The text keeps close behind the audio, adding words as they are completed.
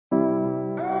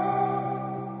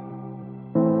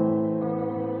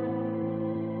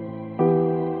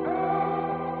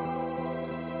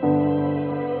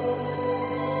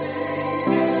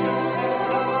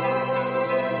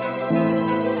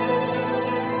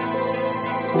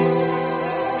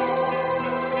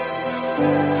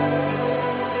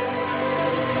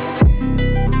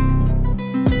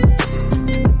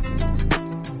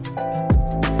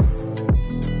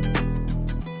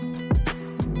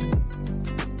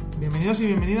Bienvenidos y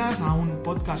bienvenidas a un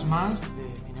podcast más de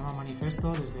Cinema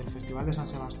Manifesto desde el Festival de San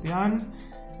Sebastián.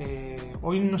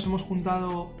 Hoy nos hemos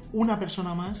juntado una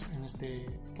persona más en este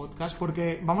podcast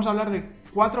porque vamos a hablar de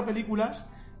 4 películas,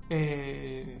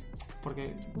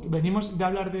 porque venimos de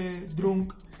hablar de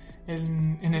Drunk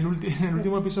en el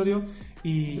último episodio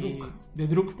y de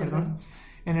Druk, perdón,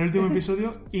 en el último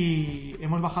episodio, y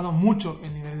hemos bajado mucho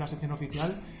el nivel de la sección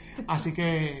oficial, así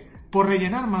que por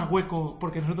rellenar más hueco,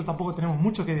 porque nosotros tampoco tenemos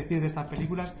mucho que decir de estas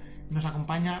películas, nos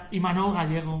acompaña Imanol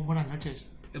Gallego. Buenas noches.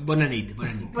 Buenas noches.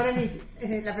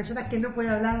 La persona que no puede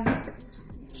hablar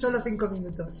solo 5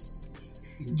 minutos.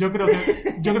 Yo creo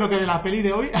que de la peli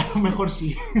de hoy a lo mejor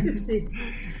sí. Sí.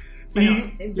 Bueno,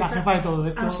 y la jefa de todo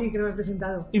esto. Ah, sí, que no me he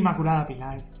presentado. Inmaculada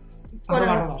Pilar.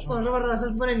 Hola,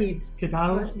 Rodas, buenas noches. ¿Qué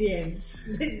tal? Bien.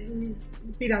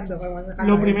 Tirando.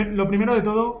 Lo primero de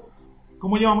todo,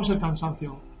 ¿cómo llevamos el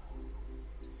cansancio?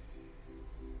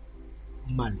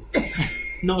 Mal.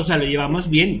 No, o sea, lo llevamos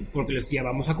bien, porque lo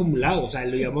llevamos acumulado, o sea,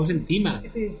 lo llevamos encima.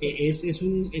 Sí. Es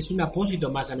un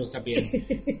apósito más a nuestra piel.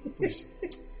 Pues,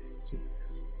 sí.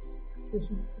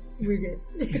 Muy bien.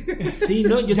 Sí,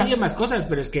 no, yo tenía más cosas,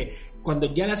 pero es que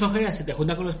cuando ya las ojeras se te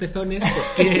juntan con los pezones, pues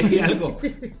quiere decir algo.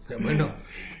 Pero bueno,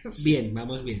 bien,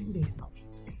 vamos bien.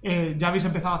 ¿Ya habéis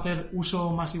empezado a hacer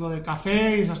uso masivo del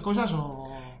café y esas cosas o...?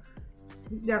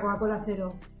 De Coca-Cola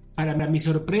cero. Para mi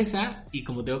sorpresa, y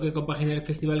como tengo que compaginar el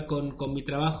festival con mi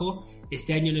trabajo,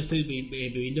 este año no estoy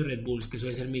bebiendo Red Bulls, que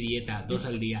suele ser mi dieta, 2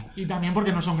 al día. Y también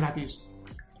porque no son gratis.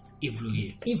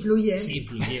 Influye. Sí,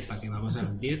 influye, para que vamos a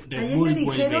mentir. Ayer me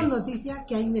dijeron noticia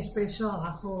que hay Nespresso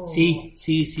abajo. Sí,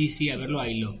 a verlo,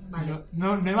 ahílo. Vale.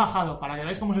 No he bajado, para que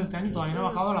veáis cómo es este año, todavía no he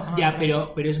bajado a la zona ya, de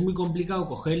pero es muy complicado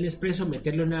coger el Nespresso,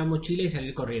 meterlo en la mochila y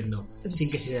salir corriendo,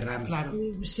 sin que se derrame. Claro.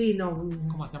 Sí, no.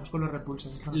 Como hacíamos con los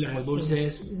repulses. Los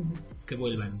repulses que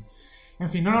vuelvan.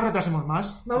 En fin, no nos retrasemos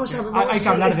más. Hay que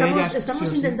hablar de ellas.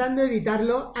 Estamos intentando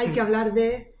evitarlo. Hay que hablar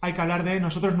de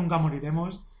Nosotros nunca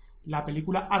moriremos. La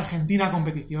película Argentina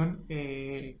Competición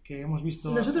que hemos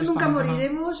visto. Nosotros nunca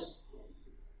moriremos.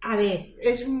 A ver,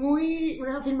 es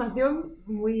una afirmación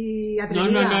muy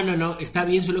atrevida. No, está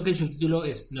bien, solo que el subtítulo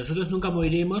es Nosotros nunca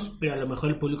moriremos, pero a lo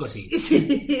mejor el público sí.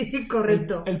 Sí,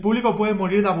 correcto. El público puede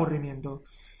morir de aburrimiento.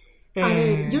 A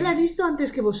ver, yo la he visto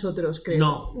antes que vosotros,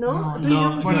 creo. No.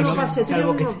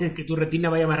 Salvo que tu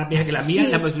retina vaya más rápida que la mía,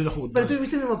 la hemos visto juntos. Pero tú has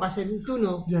visto el mismo pase, tú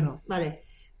no. Yo no. Vale.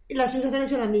 Las sensaciones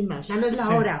son las mismas, ya no es la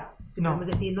hora. No.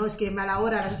 Podemos decir, no, es que mala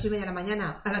hora a las 8:30 de la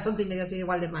mañana, a las 11:30 soy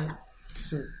igual de mala.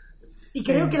 Sí. Y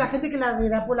creo que la gente que la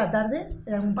verá por la tarde,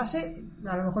 en algún pase,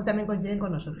 a lo mejor también coinciden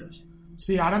con nosotros.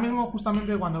 Sí, ahora mismo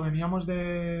justamente cuando veníamos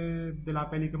de la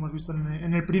peli que hemos visto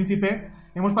en El Príncipe,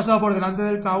 hemos pasado por delante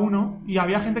del K1 y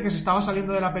había gente que se estaba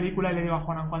saliendo de la película y le digo a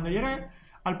Juanan, cuando llegue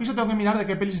al piso tengo que mirar de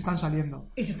qué pelis están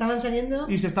saliendo. ¿Y se estaban saliendo?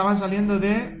 Y se estaban saliendo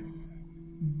de...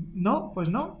 No, pues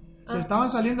no. Se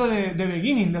estaban saliendo de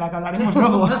Beginning, de la que hablaremos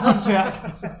luego. O sea...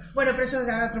 Bueno, pero eso es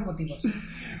de otros motivos.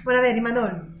 Bueno, a ver,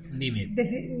 Imanol. Dime.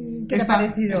 ¿Qué te ha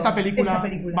parecido esta película?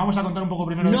 Vamos a contar un poco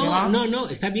primero de qué va. No,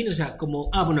 está bien, o sea,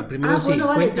 como... primero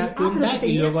vale, cuenta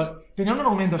y luego... Tenía un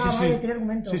argumento, sí. Vale, tiene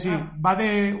argumento. Sí. Va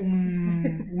de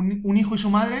un hijo y su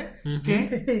madre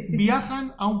que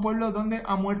viajan a un pueblo donde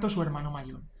ha muerto su hermano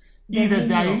mayor. Y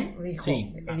desde ahí...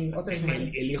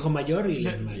 El hijo mayor y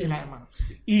la hermana.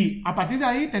 Y a partir de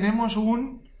ahí tenemos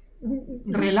un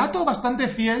relato bastante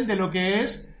fiel de lo que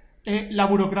es la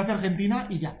burocracia argentina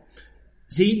y ya.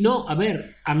 Sí, no, a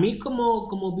ver, a mí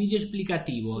como vídeo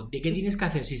explicativo de qué tienes que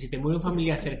hacer si se te muere un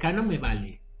familiar cercano me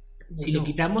vale. Si le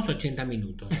quitamos 80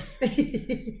 minutos.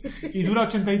 Y dura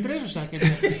 83, o sea que...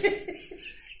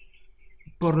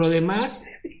 Por lo demás,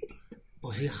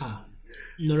 pues hija...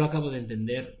 No lo acabo de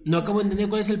entender. No acabo de entender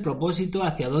cuál es el propósito,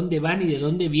 hacia dónde van y de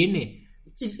dónde viene.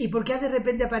 ¿Y por qué de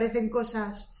repente aparecen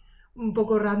cosas un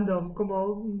poco random,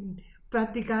 como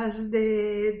prácticas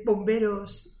de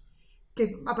bomberos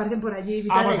que aparecen por allí,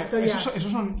 mitad de la historia?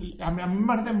 Esos son... A mí me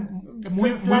parece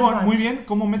muy bien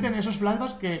cómo meten esos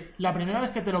flashbacks que la primera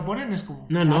vez que te lo ponen es como...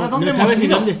 No sabes ni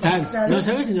dónde están. Claro. No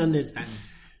sabes ni dónde están.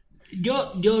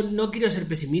 Yo no quiero ser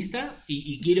pesimista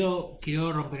y quiero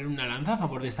romper una lanza a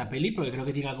favor de esta peli porque creo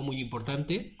que tiene algo muy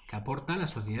importante que aporta a la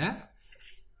sociedad,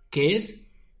 que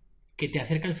es que te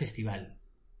acerca al festival.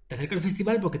 Te acerca al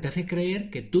festival porque te hace creer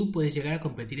que tú puedes llegar a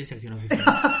competir en sección oficial.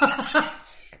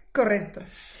 Correcto.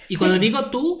 Y cuando digo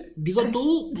tú...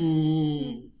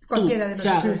 Cualquiera de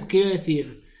nosotros. O sea, quiero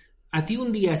decir... A ti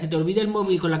un día se te olvida el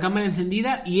móvil con la cámara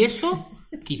encendida y eso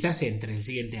quizás entre el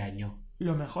siguiente año.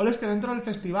 Lo mejor es que dentro del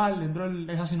festival, dentro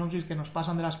de esa sinopsis que nos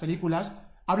pasan de las películas,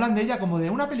 hablan de ella como de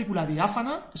una película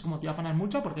diáfana. Es como diáfana es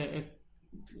mucho porque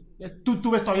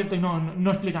tú ves todo abierto y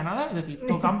no explica nada, es decir,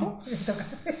 todo campo.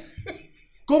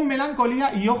 Con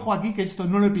melancolía y ojo aquí, que esto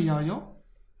no lo he pillado yo,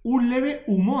 un leve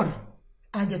humor.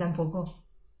 Yo tampoco.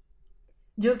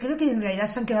 Yo creo que en realidad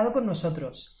se han quedado con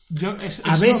nosotros.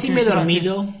 A ver si me he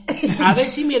dormido. A ver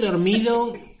si me he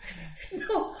dormido.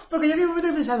 No, porque yo en un momento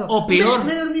he pensado... O peor.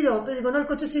 Me he dormido. Digo, no, el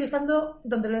coche sigue estando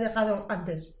donde lo he dejado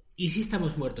antes. ¿Y si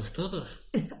estamos muertos todos?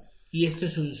 Y esto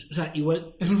es un... O sea,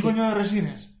 igual... ¿Es un sueño de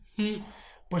Resines?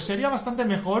 Pues sería bastante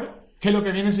mejor que lo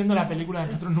que viene siendo la película de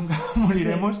Nosotros Nunca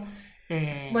Moriremos. Sí.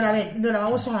 Bueno, a ver, no la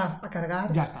vamos a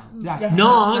cargar. Ya está.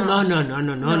 No,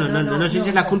 sé si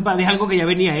es la culpa de algo que ya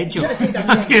venía hecho. Sí,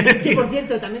 también. Y por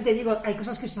cierto, también te digo, hay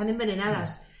cosas que están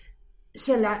envenenadas.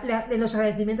 En los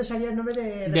agradecimientos salía el nombre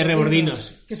de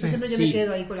Rebordinos. Que siempre yo me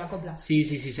quedo ahí con la copla. Sí,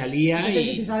 salía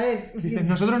y... Dice,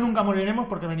 nosotros nunca moriremos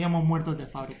porque veníamos muertos de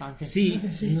fábrica. En fin.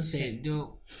 Sí, no sé,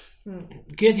 yo...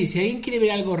 Quiero decir, si alguien quiere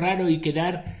ver algo raro y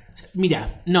quedar...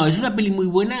 Mira, no, es una peli muy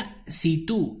buena si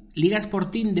tú ligas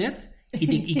por Tinder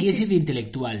y quieres ir de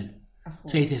intelectual. O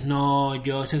sea, dices, no,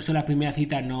 yo sexo la primera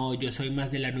cita, no, yo soy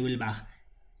más de la Nouvelle Vague.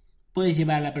 Puedes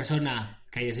llevar a la persona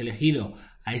que hayas elegido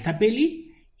a esta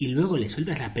peli y luego le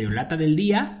sueltas la perolata del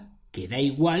día, que da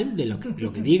igual de lo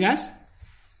que digas,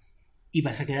 y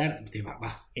vas a quedar... Te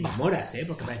enamoras,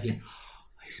 porque va a decir...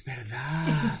 Es verdad,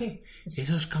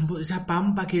 esos campos, esa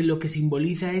pampa que lo que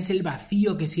simboliza es el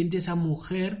vacío que siente esa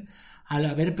mujer al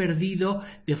haber perdido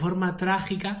de forma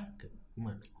trágica,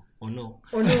 bueno, o no.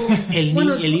 El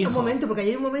hijo. Un momento, porque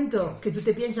hay un momento que tú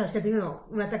te piensas que ha tenido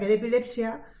un ataque de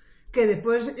epilepsia, que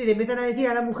después le empiezan a decir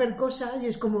a la mujer cosas y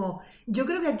es como, yo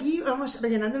creo que aquí vamos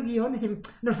rellenando el guión, dicen,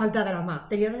 nos falta drama.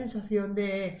 Tenía la sensación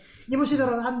de, y hemos ido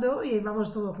rodando y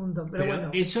vamos todo juntos, pero bueno.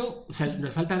 Eso, o sea,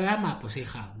 nos falta drama, pues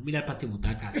hija, mira el patio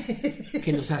butacas,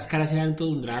 que nuestras caras eran todo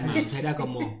un drama, o sea, era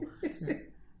como...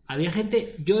 Había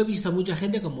gente, yo he visto a mucha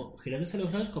gente como girándose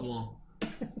los lados como...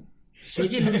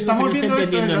 ¿Soy el único que no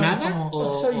está entendiendo nada?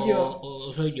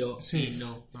 ¿O soy yo? Sí,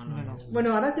 no.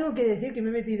 Bueno, ahora tengo que decir que me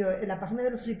he metido en la página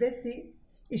de los Flipezzi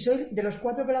y soy de los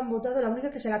 4 que la han votado la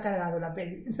única que se la ha cargado la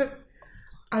peli.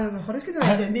 A lo mejor es que no lo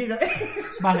he entendido.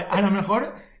 Vale, a lo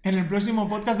mejor en el próximo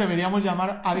podcast deberíamos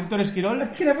llamar a Víctor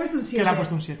Esquirol, que le ha puesto un 7. Que le ha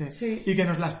puesto un 7. Sí. Y que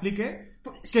nos la explique,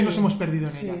 que nos hemos perdido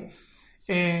en ella.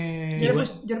 Yo le he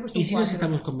puesto ¿Y si 4, nos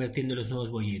estamos convirtiendo en los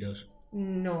nuevos bolleros?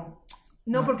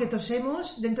 No, porque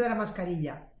tosemos dentro de la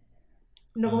mascarilla.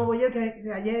 No como Boyer, que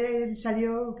ayer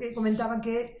salió que comentaban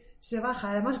que se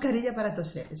baja la mascarilla para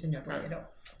toser, el señor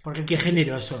Boyero. Porque qué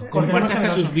generoso. Comparte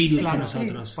hasta sus virus con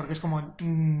nosotros. Sí. Porque es como,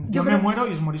 yo me muero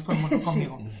y os morís conmigo. Sí.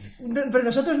 Pero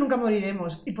nosotros nunca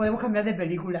moriremos y podemos cambiar de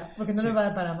película, porque no nos va a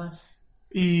dar para más.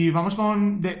 Y vamos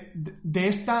con... De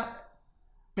esta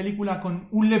película con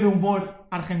un leve humor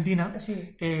argentina,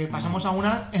 pasamos a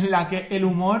una en la que el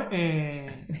humor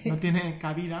no tiene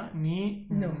cabida ni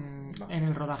en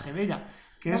el rodaje de ella,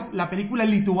 que es la película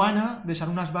lituana de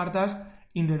Šarūnas Bartas,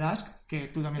 In the Dusk, que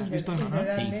tú también has visto, Emanuel.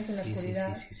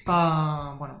 Sí.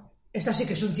 Bueno, esto sí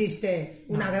que es un chiste,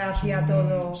 una gracia,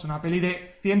 todo. Es una peli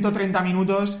de 130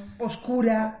 minutos,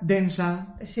 oscura,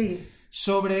 densa. Sí.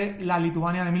 Sobre la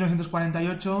Lituania de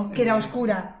 1948. Que era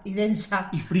oscura y densa.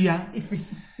 Y fría.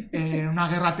 Una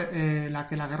guerra,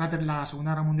 la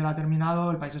Segunda Guerra Mundial ha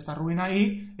terminado, el país está en ruina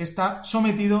y está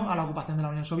sometido a la ocupación de la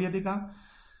Unión Soviética.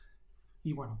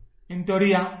 Y bueno, en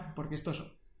teoría, porque esto es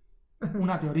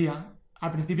una teoría,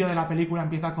 al principio de la película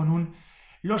empieza con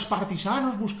los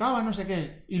partisanos buscaban no sé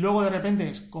qué, y luego de repente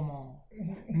es como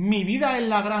mi vida en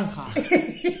la granja.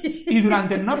 Y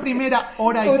durante una primera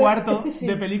hora y cuarto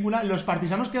de película, los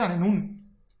partisanos quedan en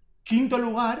un quinto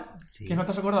lugar, que no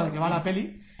te has acordado de que va la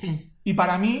peli, y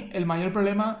para mí el mayor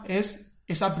problema es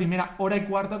esa primera hora y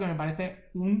cuarto que me parece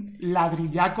un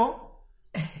ladrillaco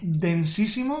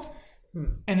densísimo,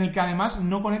 en el que además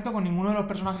no conecto con ninguno de los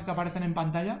personajes que aparecen en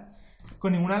pantalla,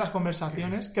 con ninguna de las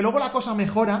conversaciones, que luego la cosa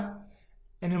mejora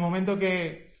en el momento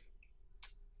que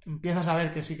empiezas a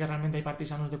ver que sí que realmente hay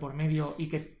partisanos de por medio y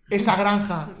que esa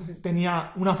granja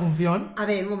tenía una función. A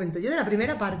ver, un momento. Yo de la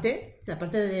primera parte, la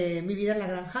parte de mi vida en la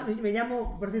granja, me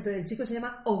llamo, por cierto, el chico se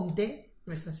llama Oute,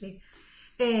 nuestro sí.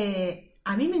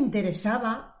 A mí me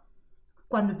interesaba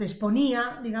cuando te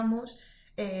exponía, digamos,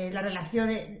 la relación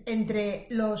entre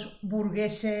los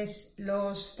burgueses,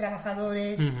 los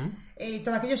trabajadores,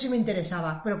 todo aquello sí me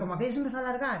interesaba, pero como aquello se empezó a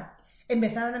alargar,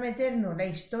 empezaron a meternos la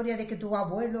historia de que tu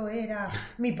abuelo era,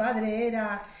 mi padre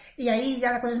era, y ahí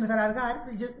ya la cosa se empezó a alargar.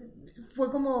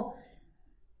 Fue como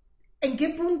 ¿en qué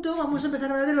punto vamos a empezar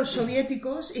a hablar de los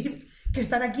soviéticos que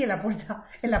están aquí en la puerta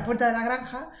de la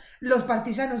granja, los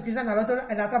partisanos que están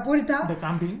en la otra puerta?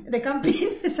 De camping,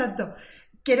 exacto.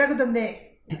 Que era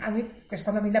donde, es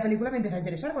cuando a mí la película me empieza a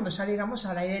interesar, cuando sale, digamos,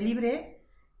 al aire libre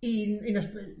y nos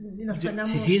peinamos.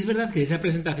 Sí, es verdad que esa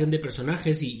presentación de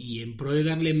personajes y en pro de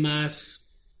darle más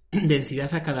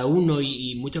densidad a cada uno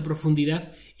y mucha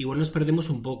profundidad, igual nos perdemos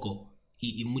un poco.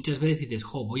 Y muchas veces dices,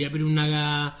 voy a ver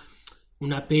una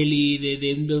peli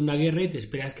de una guerra y te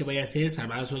esperas que vaya a ser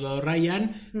Salvar al Soldado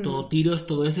Ryan, todo tiros,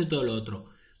 todo esto y todo lo otro.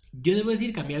 Yo debo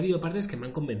decir que a mí ha habido partes que me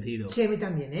han convencido. Sí, a mí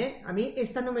también, ¿eh? A mí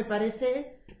esta no me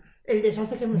parece el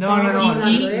desastre que me está hablando,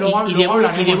 y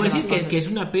debo decir que es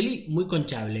una peli muy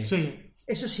conchable. Sí.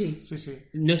 Eso sí.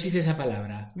 No existe esa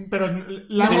palabra. Pero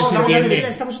la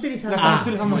estamos utilizando. La estamos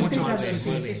utilizando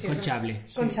mucho. Conchable.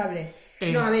 Conchable.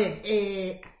 No, a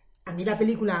ver, a mí la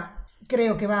película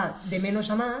creo que va de menos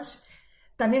a más.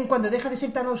 También cuando deja de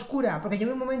ser tan oscura, porque yo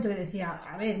en un momento decía,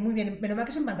 a ver, muy bien, menos mal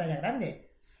que es en pantalla grande.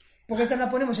 Porque esta la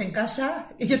ponemos en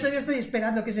casa y yo todavía estoy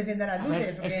esperando que se enciendan las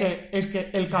luces. Porque... Es que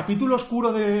el capítulo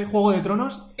oscuro de Juego de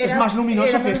Tronos es más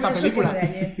luminoso que esta película.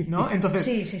 ¿No?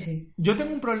 Entonces, sí. Yo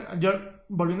tengo un problema.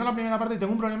 Volviendo a la primera parte,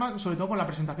 tengo un problema sobre todo con la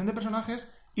presentación de personajes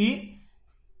y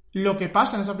lo que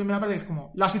pasa en esa primera parte es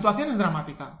como, la situación es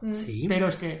dramática. Sí. Pero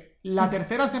es que la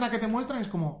tercera escena que te muestran es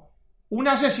como un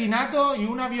asesinato y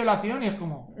una violación y es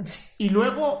como... Y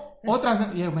luego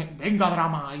otras... Y venga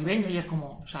drama, y es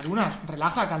como... O sea, Luna,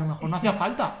 relaja, que a lo mejor no hacía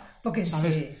falta. Porque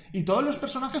 ¿sabes? Sí. Y todos los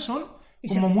personajes son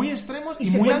como muy extremos y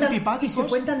muy antipáticos. Y se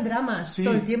cuentan dramas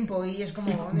todo el tiempo y es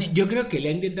como... Yo creo que le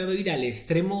ha intentado ir al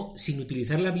extremo sin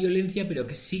utilizar la violencia, pero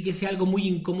que sí que sea algo muy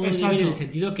incómodo de ver, en el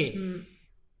sentido que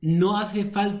no hace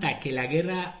falta que la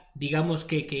guerra... Digamos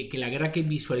que la guerra que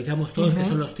visualizamos todos, que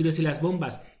son los tiros y las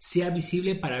bombas, sea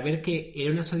visible para ver que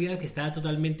era una sociedad que estaba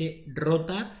totalmente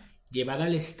rota, llevada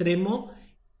al extremo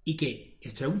y que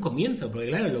esto era un comienzo, porque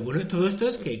claro, lo bueno de todo esto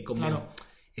es que como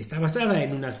está basada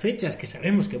en unas fechas que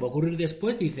sabemos que va a ocurrir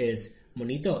después, dices,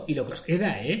 bonito, y lo que os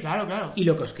queda, ¿eh? Claro. Y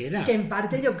lo que os queda. Que en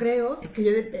parte yo creo, que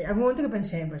yo en algún momento que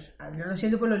pensé, pues yo lo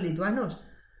siento por los lituanos,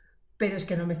 pero es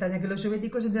que no me extraña que los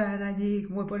soviéticos entraran allí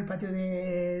como por el patio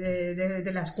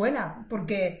de la escuela,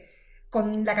 porque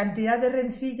con la cantidad de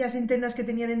rencillas internas que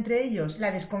tenían entre ellos, la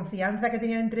desconfianza que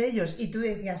tenían entre ellos, y tú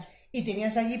decías, y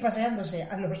tenías allí paseándose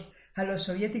a los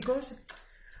soviéticos...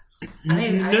 A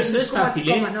ver, no es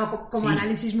fácil, como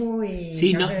análisis muy...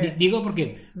 Sí, digo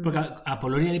porque a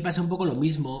Polonia le pasa un poco lo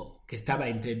mismo, que estaba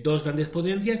entre dos grandes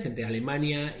potencias, entre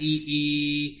Alemania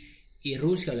y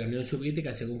Rusia, o la Unión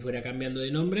Soviética, según fuera cambiando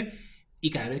de nombre, y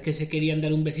cada vez que se querían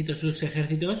dar un besito a sus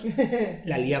ejércitos,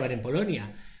 la liaban en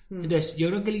Polonia. Entonces, yo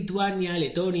creo que Lituania,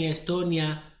 Letonia,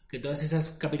 Estonia, que todas esas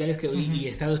capitales y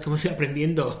estados que hemos ido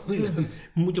aprendiendo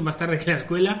mucho más tarde que la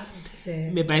escuela,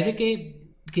 me parece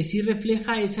que sí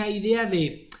refleja esa idea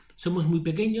de somos muy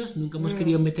pequeños, nunca hemos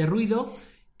querido meter ruido,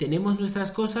 tenemos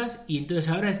nuestras cosas y entonces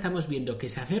ahora estamos viendo que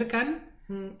se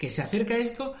acerca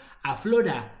esto,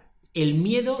 aflora el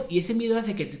miedo y ese miedo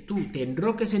hace que tú te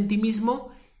enroques en ti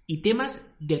mismo y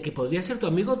temas del que podría ser tu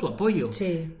amigo o tu apoyo. Sí.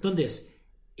 Entonces,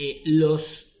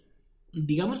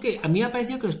 digamos que a mí me ha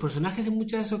parecido que los personajes en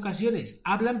muchas ocasiones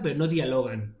hablan pero no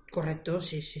dialogan. Correcto,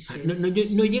 sí.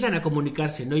 No llegan a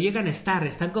comunicarse, no llegan a estar,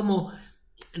 están como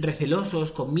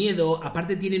recelosos, con miedo,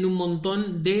 aparte tienen un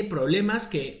montón de problemas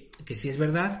que sí es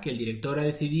verdad que el director ha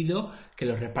decidido que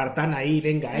los repartan ahí,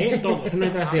 venga, todos, uno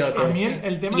detrás de otro.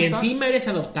 El tema y está... encima eres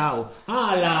adoptado.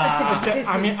 ¡Hala!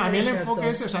 A mí el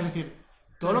enfoque es decir,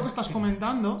 todo lo que estás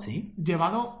comentando,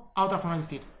 llevado a otra forma, es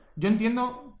decir, yo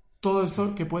entiendo todo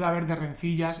esto que puede haber de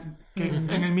rencillas, que en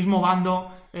el mismo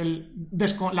bando,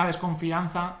 la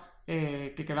desconfianza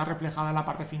que queda reflejada en la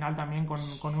parte final también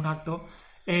con un acto.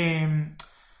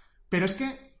 Pero es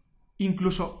que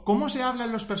incluso cómo se habla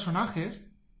en los personajes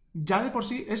ya de por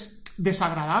sí es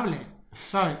desagradable,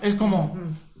 ¿sabes? Es como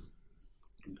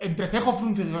entrecejo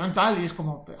fruncido y tal, y es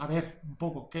como, a ver, un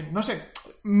poco, que no sé,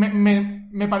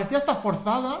 me parecía hasta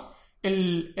forzada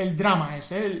el drama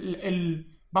ese,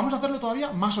 vamos a hacerlo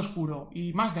todavía más oscuro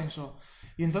y más denso.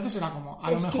 Y entonces era como,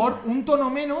 a lo mejor un tono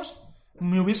menos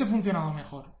me hubiese funcionado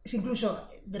mejor. Es incluso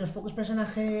de los pocos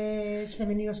personajes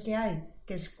femeninos que hay,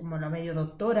 que es como la medio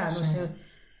doctora, no sé,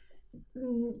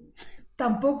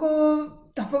 tampoco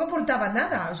aportaba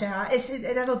nada. O sea,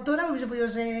 era doctora, hubiese podido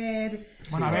ser...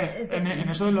 Bueno, a ver, en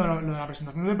eso de lo de la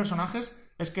presentación de personajes,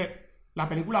 es que la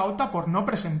película opta por no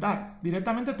presentar.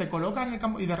 Directamente te coloca en el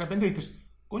campo y de repente dices,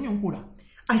 coño, un cura.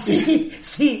 Ah, sí.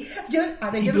 Yo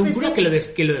pero un cura que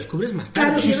lo descubres más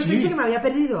tarde. Claro, yo pensé que me había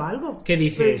perdido algo. ¿Qué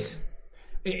dices?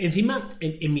 Encima,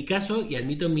 en mi caso, y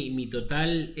admito mi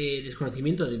total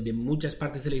desconocimiento de muchas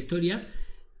partes de la historia,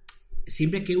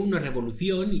 siempre que una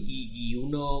revolución y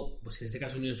uno, pues en este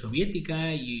caso Unión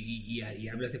Soviética y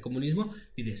hablas de comunismo,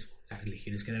 dices, las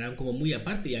religiones quedarán como muy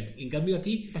aparte, y en cambio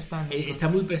aquí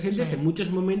están muy presentes en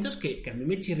muchos momentos que a mí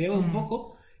me chirreaba un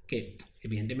poco, que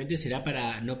evidentemente será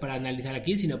no para analizar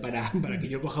aquí, sino para que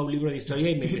yo coja un libro de historia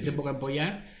y me empiece un poco a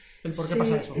empollar el por qué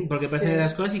pasa eso, por qué pasan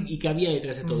las cosas y qué había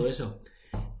detrás de todo eso.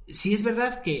 Sí es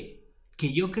verdad que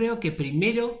yo creo que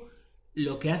primero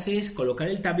lo que hace es colocar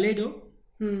el tablero,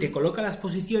 te coloca las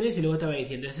posiciones y luego te va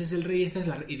diciendo, ese es el rey, esta es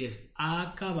la... y dices,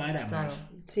 acabáramos. Claro,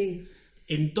 sí.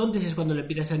 Entonces es cuando lo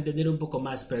empiezas a entender un poco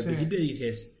más, pero al principio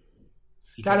dices...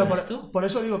 ¿y claro, todo esto? por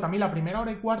eso digo que a mí la primera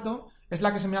hora y cuarto es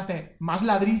la que se me hace más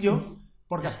ladrillo,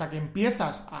 porque hasta que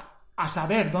empiezas a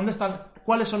saber dónde están,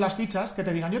 cuáles son las fichas, que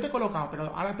te digan, yo te he colocado,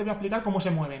 pero ahora te voy a explicar cómo se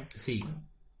mueven. Sí.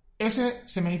 Ese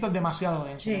se me hizo demasiado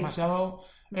denso, demasiado...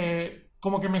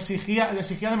 como que le exigía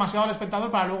demasiado al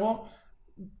espectador para luego...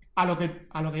 A lo que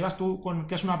ibas tú,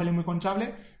 que es una peli muy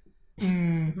conchable,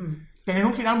 tener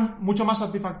un final mucho más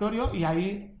satisfactorio, y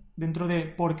ahí, dentro de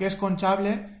por qué es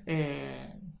conchable,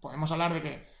 podemos hablar de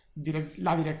que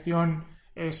la dirección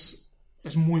es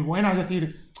muy buena, es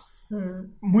decir,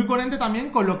 muy coherente también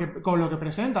con lo que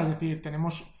presenta, es decir,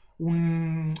 tenemos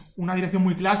una dirección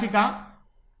muy clásica.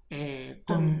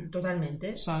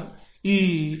 Totalmente. ¿Sabes?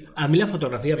 Y a mí la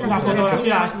fotografía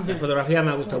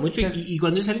me ha gustado mucho, y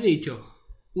cuando he salido he dicho...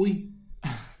 Uy,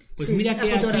 pues mira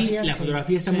que aquí la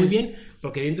fotografía está muy bien,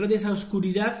 porque dentro de esa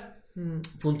oscuridad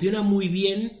funciona muy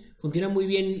bien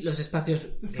los espacios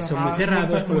que son muy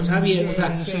cerrados, con los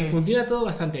abiertos, funciona todo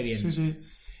bastante bien. Sí.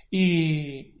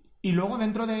 Y luego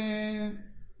dentro de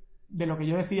lo que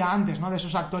yo decía antes, ¿no? De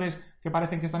esos actores que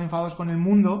parecen que están enfadados con el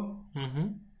mundo,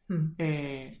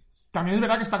 también es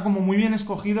verdad que están como muy bien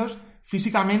escogidos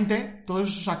físicamente, todos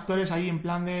esos actores ahí en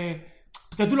plan de...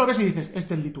 que tú lo ves y dices,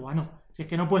 este es lituano. Si es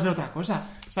que no puede ser otra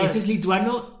cosa, ¿sabes? Este es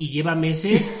lituano y lleva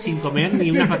meses sin comer ni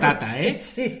una patata, ¿eh?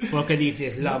 Sí. Porque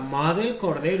dices, la madre del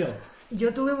cordero.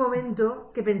 Yo tuve un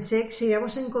momento que pensé que si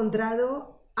habíamos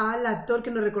encontrado al actor que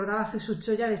nos recordaba a Jesús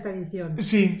Choya de esta edición.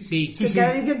 Sí. Que en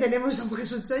cada edición tenemos a un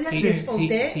Jesús Choya, que es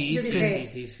OT. Yo dije...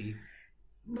 Sí.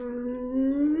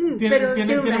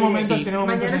 Tiene momentos,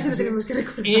 mañana se lo tenemos que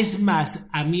recordar. Es más,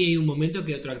 a mí hay un momento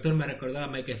que otro actor me ha recordado a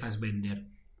Michael Fassbender,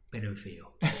 pero en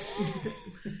feo.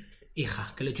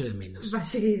 Hija, que lo echo de menos.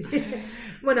 Sí.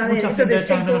 Bueno, a ver,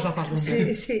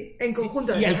 entonces... Sí, en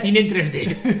conjunto... Y al cine en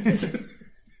 3D. Sí.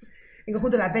 En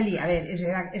conjunto la peli, a ver,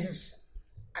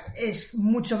 es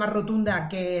mucho más rotunda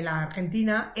que la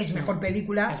Argentina, es mejor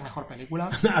película. Es mejor película.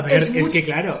 A ver, es que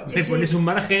claro, te pones un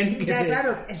margen que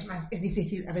claro, es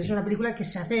difícil. A ver, es una película que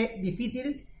se hace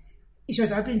difícil, y sobre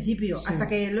todo al principio, hasta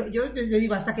que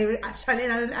hasta que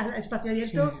salen al espacio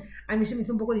abierto, a mí se me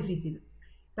hizo un poco difícil.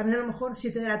 También a lo mejor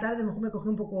 7 de la tarde, a lo mejor me cogí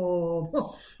un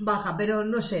poco baja, pero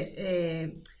no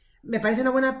sé. Me parece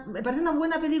una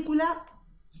buena película,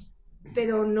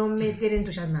 pero no me tiene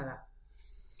entusiasmada.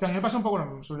 A mí me pasa un poco lo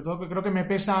mismo, sobre todo que creo que me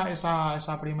pesa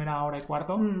esa primera hora y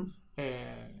cuarto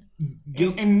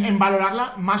en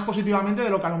valorarla más positivamente de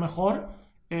lo que a lo mejor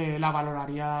la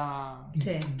valoraría.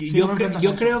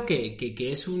 Yo creo que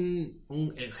es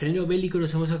el género bélico.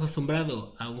 Nos hemos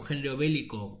acostumbrado a un género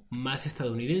bélico más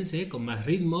estadounidense, con más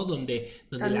ritmo, donde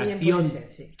la acción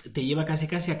te lleva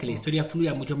casi a que la historia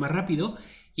fluya mucho más rápido,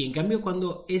 y en cambio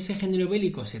cuando ese género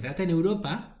bélico se trata en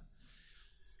Europa,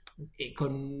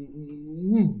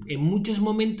 en muchos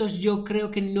momentos yo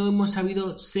creo que no hemos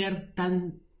sabido ser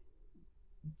tan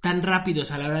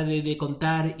rápidos a la hora de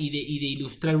contar y de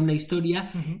ilustrar una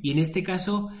historia, y en este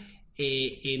caso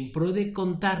en pro de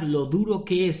contar lo duro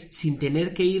que es sin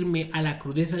tener que irme a la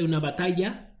crudeza de una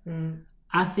batalla,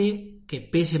 hace que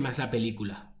pese más la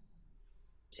película.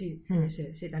 Sí,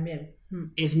 también.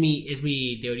 Es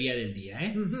mi teoría del día,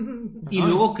 ¿eh? Y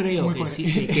luego creo que sí.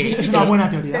 Que es una buena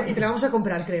teoría. Y te la vamos a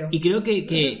comprar, creo. Y creo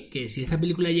que si esta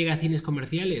película llega a cines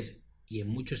comerciales, y en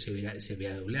muchos se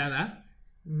verá doblada,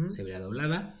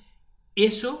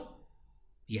 eso,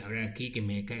 y ahora aquí que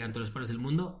me caigan todos los palos del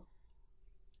mundo,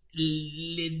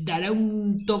 le dará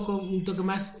un toque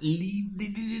más,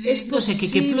 no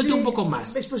sé, que flote un poco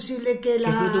más. Es posible que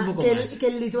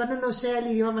el lituano no sea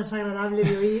el idioma más agradable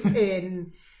de oír.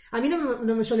 A mí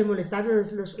no me suele molestar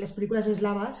las películas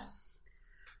eslavas,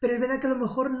 pero es verdad que a lo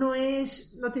mejor no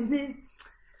tiene...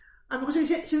 A lo mejor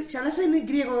si hablase en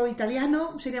griego o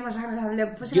italiano sería más agradable.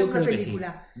 Yo creo que sí.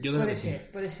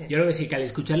 Puede ser. Yo creo que sí, que al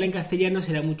escucharla en castellano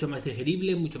será mucho más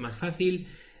digerible, mucho más fácil.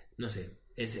 No sé,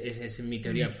 es mi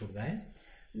teoría absurda, ¿eh?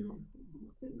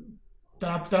 Te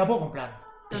la puedo comprar.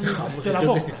 Vamos, Te la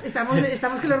pongo.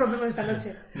 Estamos que lo rompemos esta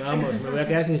noche. Vamos, me voy a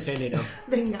quedar sin género.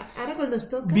 Venga, ahora cuando nos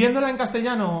toca. Viéndola en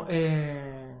castellano,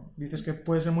 dices que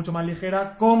puede ser mucho más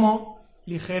ligera. Como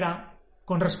ligera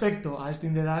con respecto a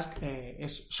Sting the Dusk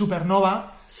es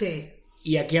Supernova. Sí.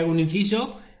 Y aquí hago un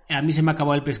inciso. A mí se me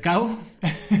acabó el pescado.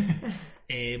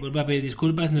 Vuelvo a pedir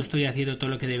disculpas, no estoy haciendo todo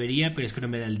lo que debería, pero es que no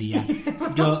me da el día.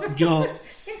 Yo,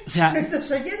 o sea...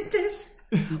 Nuestros oyentes,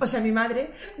 o sea, mi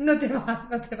madre, no te va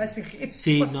a exigir.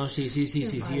 Sí, no, sí.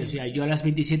 O sea, yo a las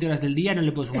 27 horas del día no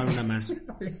le puedo sumar una más.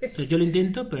 Vale. Entonces yo lo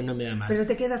intento, pero no me da más. ¿Pero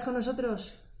te quedas con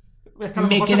nosotros? Es que a lo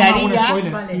mejor se me haga un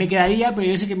spoiler. Vale. Me quedaría, pero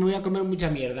yo sé que me voy a comer mucha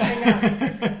mierda.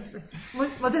 Venga.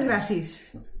 Moltes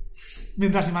gràcies.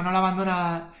 Mientras Imanol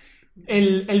abandona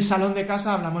el salón de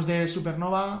casa, hablamos de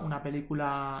Supernova, una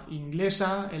película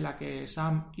inglesa en la que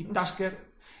Sam y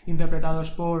Tasker,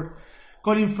 interpretados por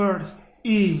Colin Firth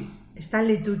y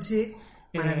Stanley Tucci,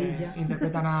 maravilla.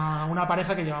 interpretan a una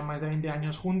pareja que llevan más de 20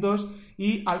 años juntos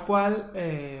y al cual,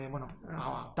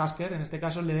 a Tasker en este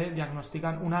caso le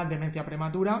diagnostican una demencia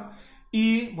prematura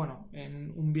y, bueno,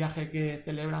 en un viaje que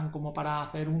celebran como para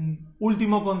hacer un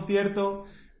último concierto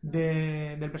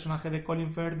del personaje de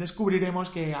Colin Firth,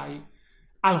 descubriremos que hay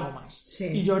algo más. Sí.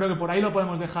 Y yo creo que por ahí lo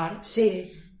podemos dejar.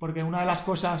 Sí. Porque una de las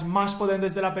cosas más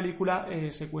potentes de la película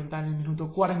se cuenta en el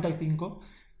minuto 45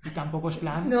 y tampoco es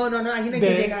plan No, aquí no hay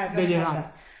que llegar. de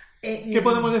llegar. ¿Qué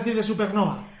podemos decir de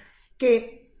Supernova?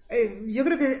 Que yo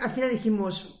creo que al final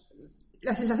dijimos,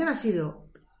 la sensación ha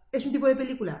sido, es un tipo de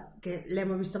película que la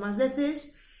hemos visto más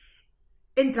veces,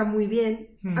 entra muy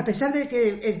bien, a pesar de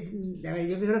que a ver,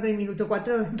 yo creo que en el minuto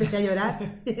 4 empecé a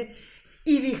llorar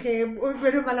y dije,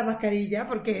 menos mal la mascarilla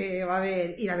porque va a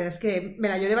haber, y la verdad es que me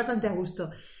la lloré bastante a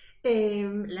gusto.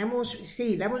 La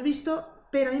hemos visto,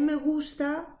 pero a mí me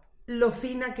gusta lo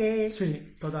fina que es.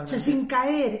 Sí, totalmente. O sea, sin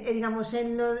caer, digamos,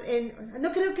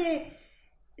 no creo que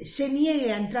se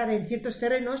niegue a entrar en ciertos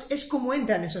terrenos, es como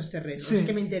entra en esos terrenos, Sí.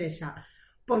 que me interesa.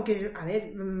 Porque, a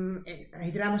ver,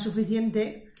 ahí te da más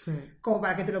suficiente como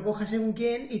para que te lo cojas según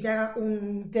quién y te haga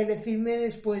un telefilme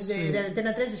después de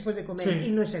Antena 3 después de comer. Sí.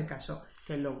 Y no es el caso.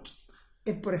 Ken Loach.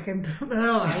 Por ejemplo,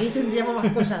 no, ahí tendríamos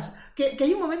más cosas. Que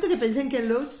hay un momento que pensé en Ken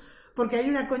Loach porque hay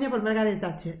una coña por Margaret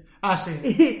Thatcher. Ah,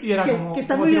 sí. Y era como, que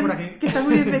está como muy bien, por aquí. que está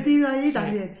muy bien metido ahí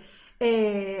también.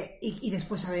 Y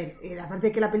después, a ver, aparte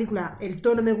de que la película, el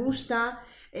tono me gusta,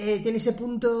 tiene ese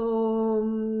punto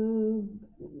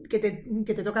que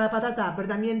te toca la patata, pero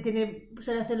también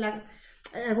sabe hacer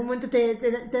en algún momento te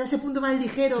da ese punto más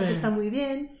ligero que está muy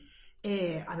bien.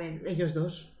 A ver, ellos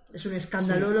dos. Es un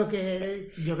escándalo lo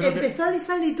que... Empezó al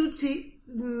Stanley Tucci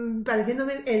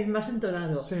pareciéndome el más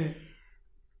entonado. Sí.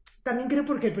 También creo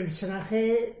porque el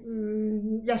personaje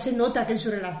ya se nota que en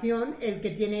su relación el que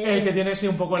tiene sí,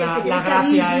 un poco la carisma,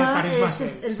 gracia, el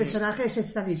carisma. El personaje es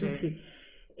Stanley Tucci.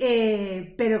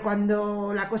 Pero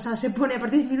cuando la cosa se pone a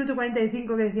partir del minuto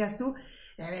 45 que decías tú,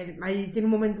 a ver, ahí tiene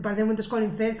un momento, parece momentos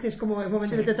Colin Firth, que es como el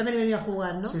momento que yo también he venido a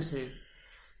jugar, ¿no? Sí, sí.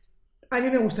 A mí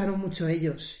me gustaron mucho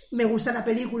ellos. Me gusta la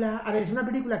película. A ver, es una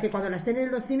película que cuando la estén en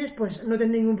los cines, pues no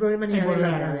tendré ningún problema ni a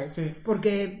verla otra vez. Sí.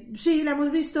 Porque sí, la hemos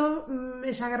visto,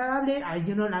 es agradable. Ay,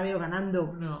 yo no la veo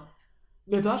ganando. No.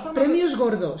 De todas formas... Premios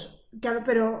gordos. Claro,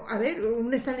 pero, a ver,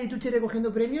 un Stanley Tucci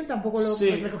recogiendo premio, tampoco lo...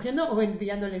 recogiendo o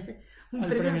pillándole un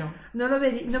premio. No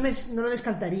lo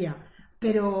descartaría.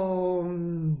 Pero...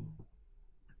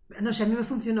 no sé, a mí me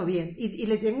funcionó bien. Y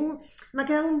me ha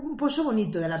quedado un pozo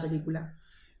bonito de la película.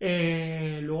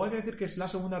 Luego hay que decir que es la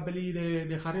segunda peli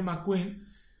de Harry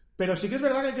McQueen, pero sí que es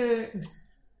verdad que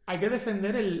hay que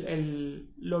defender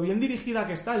lo bien dirigida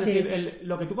que está, es decir,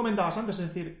 lo que tú comentabas antes,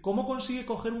 es decir, cómo consigue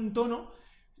coger un tono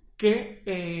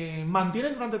que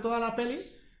mantiene durante toda la peli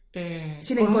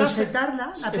sin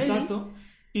encorsetarla, la peli. Exacto,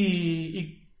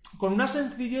 y con una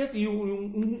sencillez y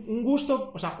un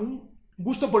gusto, o sea, un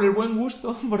gusto por el buen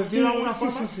gusto, por decirlo de alguna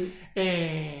forma,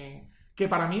 que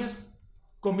para mí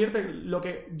convierte lo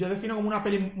que yo defino como una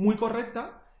peli muy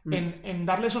correcta en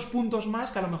darle esos puntos más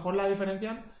que a lo mejor la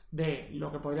diferencian de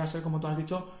lo que podría ser, como tú has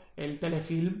dicho, el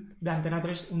telefilm de Antena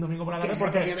 3 un domingo por la tarde.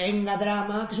 Porque que venga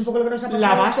drama, que es un poco lo que nos ha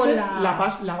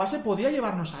pasado la base podía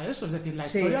llevarnos a eso, es decir, la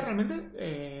historia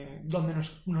realmente donde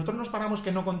nosotros nos paramos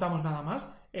que no contamos nada más,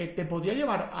 te podía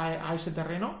llevar a ese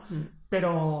terreno,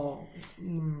 pero...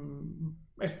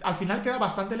 al final queda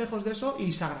bastante lejos de eso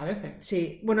y se agradece.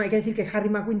 Sí, bueno, hay que decir que Harry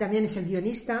McQueen también es el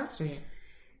guionista. Sí.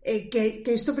 Que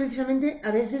esto precisamente,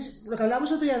 a veces, lo que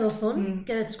hablábamos otro día de Ozón,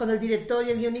 que a veces cuando el director y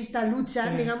el guionista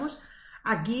luchan, digamos,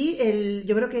 aquí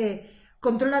yo creo que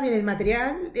controla bien el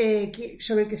material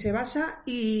sobre el que se basa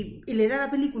y le da a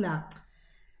la película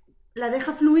la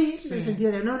deja fluir, en el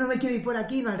sentido de no me quiero ir por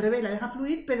aquí, no, al revés, la deja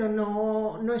fluir, pero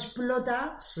no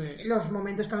explota los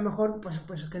momentos que a lo mejor pues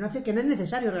que no es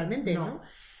necesario realmente, ¿no?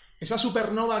 Esa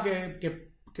supernova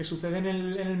que sucede en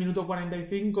el minuto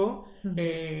 45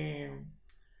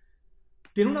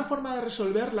 tiene una forma de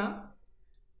resolverla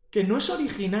que no es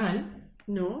original,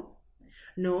 no,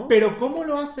 pero cómo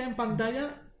lo hace en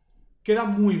pantalla queda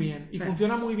muy bien y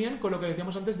funciona muy bien con lo que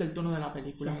decíamos antes del tono de la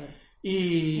película.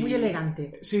 Muy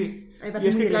elegante. Sí, y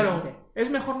es que claro, es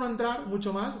mejor no entrar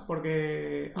mucho más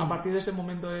porque a partir de ese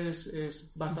momento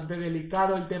es bastante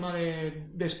delicado el tema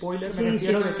de spoiler, me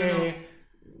refiero de que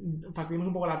fastidiemos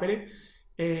un poco la peli.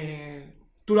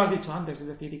 Tú lo has dicho antes, es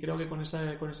decir, y creo que con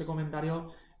ese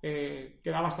comentario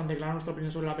queda bastante clara nuestra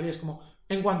opinión sobre la peli. Es como,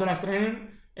 en cuanto la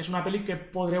estrenen, es una peli que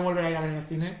podré volver a ir a ver en el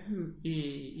cine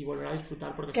y volver a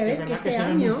disfrutar, porque que, es verdad que se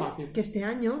ve muy fácil. Que este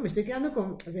año me estoy quedando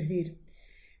con... Es decir,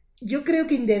 yo creo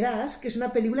que In the Dusk es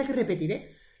una película que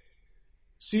repetiré.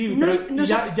 Sí,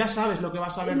 ya sabes lo que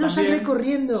vas a ver. No también. saldré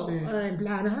corriendo en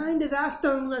plan, In the Dusk,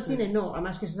 todo el mundo al cine. No,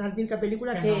 además que es una típica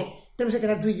película que tenemos que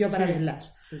quedar tú y yo para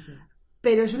verlas. Sí.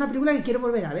 Pero es una película que quiero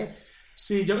volver a ver.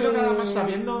 Sí, yo creo que además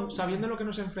sabiendo lo que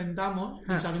nos enfrentamos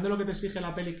y sabiendo lo que te exige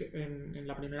la peli en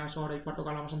la primera hora y cuarto que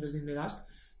hablamos antes de In the Dusk,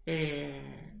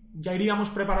 ya iríamos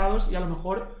preparados y a lo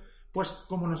mejor, pues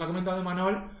como nos ha comentado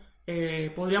Imanol,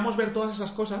 podríamos ver todas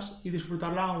esas cosas y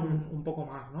disfrutarla un poco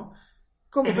más, ¿no?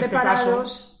 Como en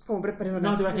preparados... Este caso,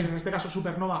 no, te iba a decir, en este caso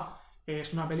Supernova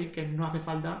es una peli que no hace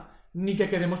falta ni que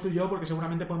quedemos tú y yo, porque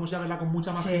seguramente podemos ya verla con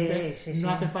mucha más gente. No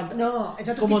hace falta. No, es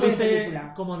otro tipo de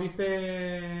película. Como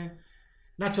dice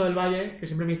Nacho del Valle, que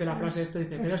siempre me dice la frase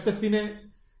dice, pero este es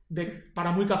cine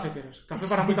para muy cafeteros, café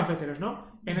para muy cafeteros,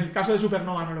 ¿no? En el caso de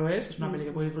Supernova no lo es una peli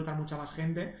que puede disfrutar mucha más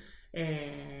gente,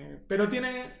 pero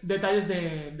tiene detalles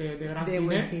de gran cine,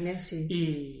 buen cine, sí.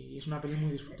 Y es una peli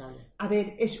muy disfrutable. A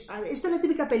ver, esta es la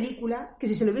típica película que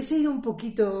si se le hubiese ido un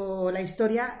poquito la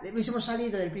historia, hubiésemos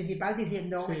salido del principal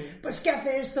diciendo, pues ¿qué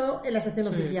hace esto en la sección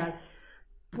oficial?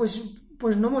 Pues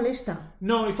no molesta.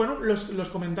 No, y fueron los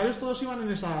comentarios todos iban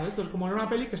en esa... Esto es como era una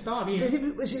peli que estaba bien.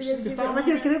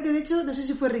 Creo que de hecho, no sé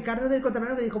si fue Ricardo del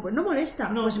Contaminado que dijo, pues no molesta.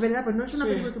 No. Pues es verdad, pues no es una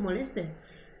película que moleste.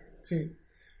 Sí.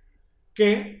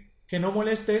 Que no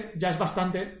moleste ya es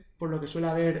bastante, por lo que suele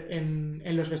haber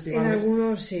en los festivales. En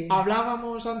algunos, sí.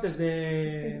 Hablábamos antes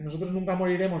de Nosotros nunca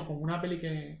moriremos, como una peli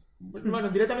que...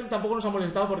 Bueno, directamente tampoco nos ha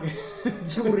molestado porque...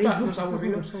 Nos ha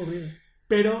aburrido.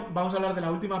 Pero vamos a hablar de la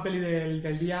última peli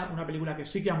del día, una película que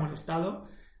sí que ha molestado,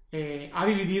 ha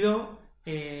dividido,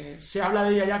 se habla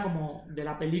de ella ya como de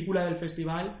la película del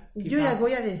festival. Yo ya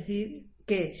voy a decir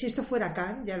que si esto fuera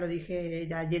Cannes, ya lo dije,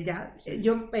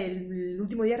 yo el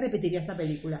último día repetiría esta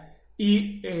película.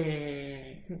 Y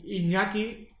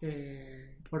Iñaki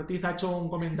Ortiz ha hecho un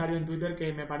comentario en Twitter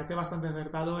que me parece bastante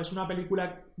acertado. Es una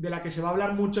película de la que se va a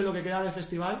hablar mucho en lo que queda del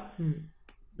festival,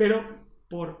 pero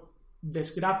por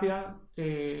desgracia,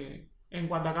 en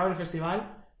cuanto acabe el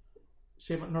festival,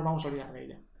 nos vamos a olvidar de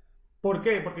ella. ¿Por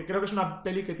qué? Porque creo que es una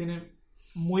peli que tiene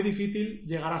muy difícil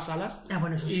llegar a salas.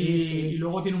 Bueno, eso y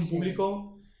luego tiene un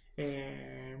público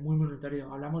muy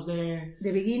minoritario. Hablamos de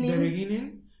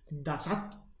Beginning,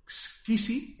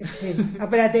 Dasatkisi.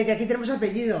 Espérate, que aquí tenemos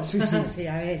apellido. Sí,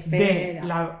 a ver. De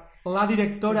la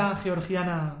directora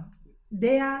georgiana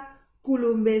Dea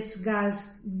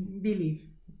Kulumbesgasvili.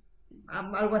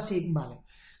 Algo así. Vale.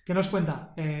 ¿Qué nos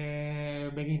cuenta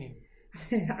Beginning?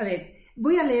 A ver,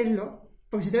 voy a leerlo,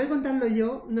 porque si te voy a contarlo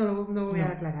yo, no voy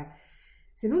a aclarar.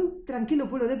 En un tranquilo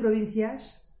pueblo de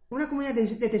provincias, una comunidad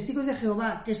de testigos de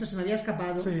Jehová, que esto se me había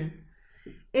escapado,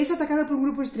 es atacada por un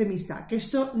grupo extremista, que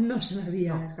esto no se me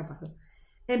había escapado.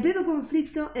 En pleno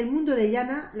conflicto, el mundo de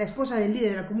Yana, la esposa del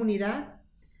líder de la comunidad,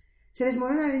 se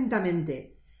desmorona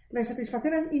lentamente. La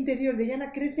insatisfacción interior de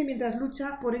Yana crece mientras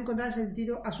lucha por encontrar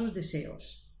sentido a sus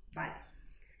deseos. Vale.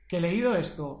 Que he leído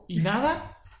esto y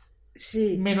nada,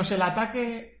 menos el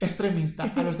ataque extremista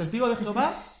a los testigos de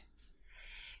Jehová.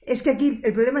 Es que aquí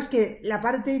el problema es que la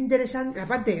parte interesante, la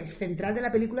parte central de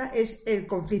la película es el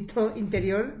conflicto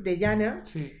interior de Yana,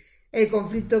 el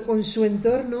conflicto con su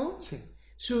entorno,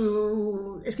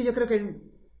 es que yo creo que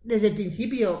desde el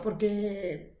principio,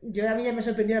 porque a mí ya me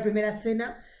sorprendió la primera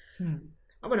escena.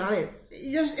 Bueno, a ver,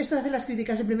 yo esto de hacer las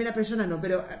críticas en primera persona no,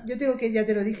 pero yo tengo que, ya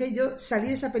te lo dije, yo salí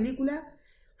de esa película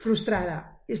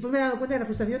frustrada. Y después me he dado cuenta que la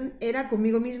frustración era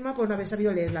conmigo misma por no haber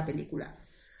sabido leer la película.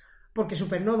 Porque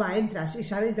Supernova entras y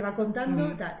sabes, te va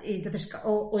contando, tal, y entonces,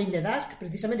 o In the Dusk,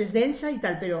 precisamente es densa y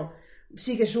tal, pero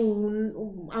sigues a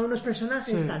unos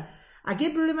personajes, tal. Aquí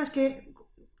el problema es que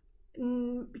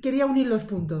quería unir los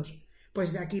puntos.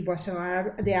 pues de aquí pasó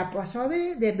de A pasó a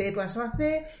B, de B pasó a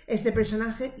C, este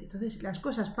personaje, entonces las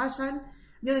cosas pasan,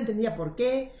 yo no entendía por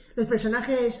qué, los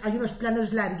personajes, hay unos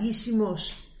planos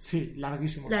larguísimos. Sí,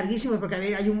 larguísimos. Larguísimos, porque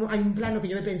hay un plano que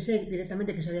yo me pensé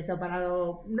directamente que se había quedado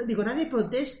parado, digo, nadie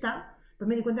protesta, pues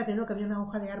me di cuenta que no, que había una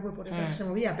hoja de árbol por dentro que se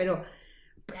movía, pero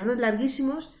planos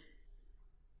larguísimos.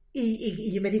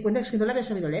 Y yo me di cuenta que es que no lo había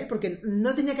sabido leer, porque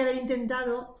no tenía que haber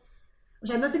intentado, o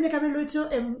sea, no tenía que haberlo hecho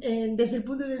desde el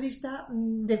punto de vista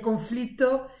del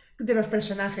conflicto de los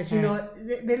personajes, sino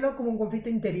verlo como un conflicto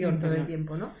interior todo el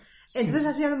tiempo, ¿no? Sí. Entonces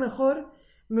así a lo mejor,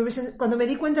 cuando me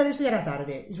di cuenta de eso ya era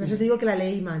tarde, y por eso te digo que la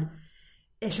leí mal.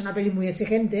 Es una peli muy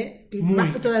exigente,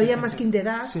 todavía más que In the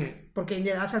Dusk, porque In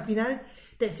the Dusk al final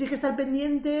te exige estar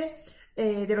pendiente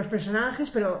de los personajes,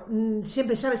 pero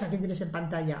siempre sabes a quién tienes en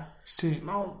pantalla. Sí.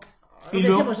 Y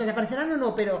luego, ¿se aparecerán o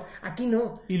no? Pero aquí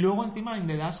no. Y luego encima In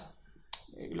the Dusk,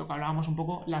 lo que hablábamos un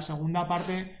poco, la segunda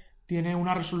parte tiene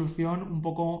una resolución un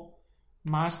poco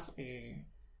más,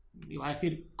 iba a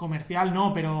decir comercial,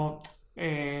 no, pero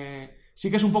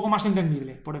sí que es un poco más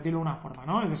entendible, por decirlo de una forma,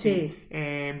 ¿no? Es decir,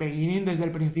 Beginning desde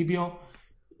el principio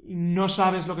no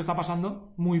sabes lo que está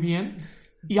pasando muy bien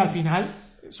y al final,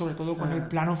 sobre todo con el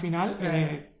plano final,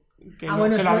 que lo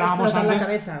hablábamos antes.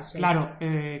 Cabeza, sí. Claro,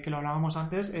 que lo hablábamos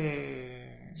antes.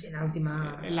 Sí,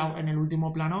 en el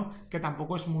último plano, que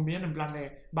tampoco es muy bien, en plan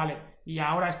de, vale, y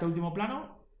ahora este último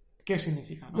plano, ¿qué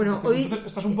significa? ¿No? Bueno, entonces, hoy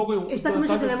estás un poco esta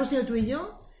conversación la hemos tenido tú y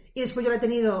yo, y después yo la he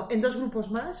tenido en 2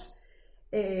 grupos más,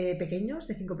 pequeños,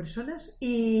 de 5 personas,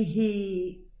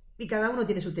 y cada uno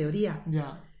tiene su teoría.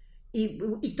 Ya.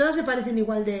 Y todas me parecen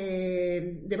igual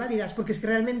de válidas, porque es que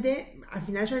realmente al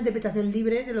final es una interpretación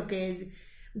libre de lo que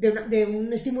de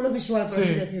un estímulo visual, por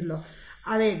así decirlo.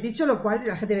 A ver, dicho lo cual,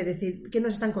 la gente debe decir, ¿qué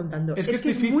nos están contando? Es que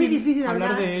es muy difícil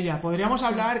hablar de ella. Podríamos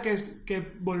hablar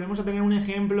que volvemos a tener un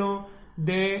ejemplo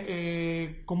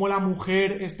de cómo la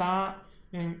mujer está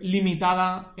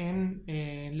limitada en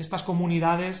estas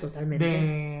comunidades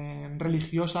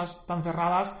religiosas tan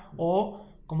cerradas,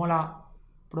 o cómo la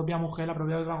propia mujer, la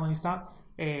propia protagonista,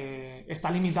 está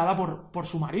limitada por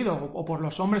su marido o por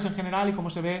los hombres en general, y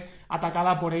cómo se ve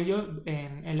atacada por ellos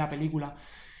en la película.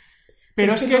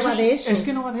 Pero es que no va de eso. Es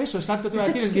que no va de eso, exacto, te iba a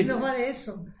decir. Es que no va de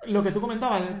eso. Lo que tú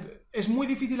comentabas, es muy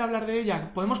difícil hablar de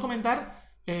ella. Podemos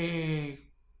comentar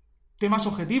temas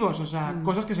objetivos, o sea,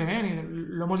 cosas que se ven, y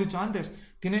lo hemos dicho antes.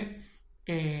 Tiene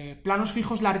planos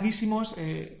fijos larguísimos,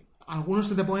 algunos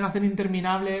se te pueden hacer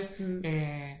interminables,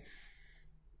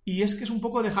 y es que es un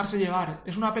poco dejarse llevar.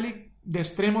 Es una peli de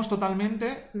extremos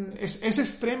totalmente. Es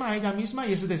extrema ella misma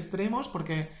y es de extremos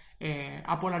porque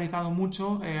ha polarizado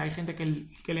mucho. Hay gente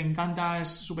que le encanta, es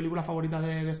su película favorita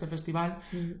de este festival.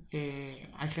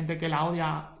 Hay gente que la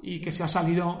odia y que se ha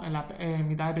salido en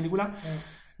mitad de película.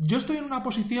 Yo estoy en una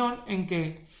posición en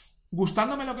que,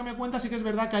 gustándome lo que me cuenta, sí que es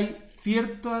verdad que hay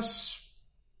ciertos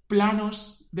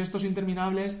planos de estos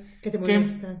interminables que te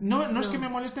molestan. No es que me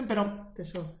molesten, pero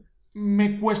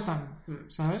me cuestan,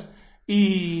 ¿sabes?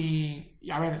 Y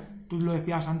a ver, tú lo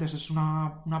decías antes, es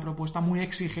una propuesta muy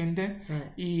exigente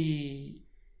y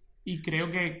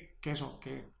creo que eso,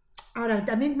 que... Ahora,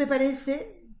 también me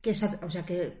parece que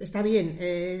está bien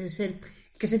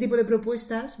que ese tipo de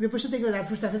propuestas, yo por eso te digo, la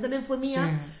frustración también fue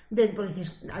mía, pues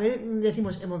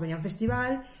decimos, hemos venido al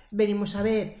festival, venimos a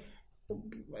ver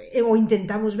o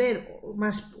intentamos ver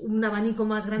un abanico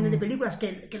más grande de películas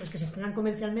que los que se estrenan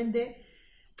comercialmente.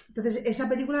 Entonces, esa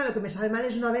película, lo que me sabe mal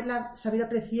es no haberla sabido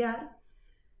apreciar,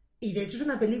 y de hecho es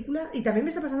una película, y también me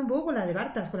está pasando un poco con la de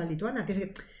Bartas, con la lituana,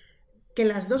 que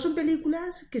las dos son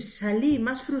películas que salí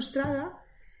más frustrada,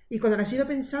 y cuando las he ido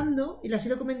pensando y las he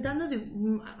ido comentando,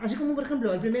 así como por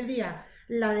ejemplo el primer día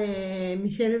la de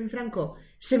Michelle Franco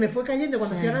se me fue cayendo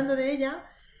cuando fui hablando de ella,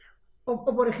 o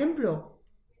por ejemplo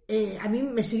a mí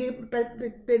me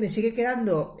sigue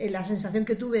quedando la sensación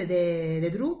que tuve de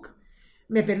Druk.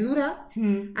 Me perdura,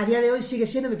 a día de hoy sigue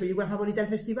siendo mi película favorita del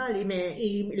festival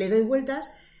y le doy vueltas.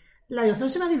 La de Ozón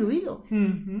se me ha diluido.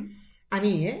 A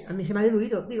mí se me ha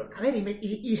diluido. Digo, a ver,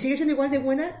 y sigue siendo igual de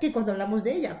buena que cuando hablamos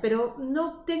de ella, pero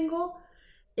no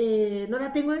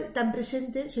la tengo tan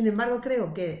presente. Sin embargo,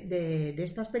 creo que de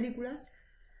estas películas,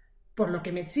 por lo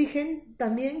que me exigen,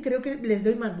 también creo que les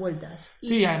doy más vueltas.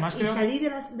 Sí, además creo... Y salí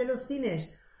de los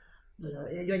cines...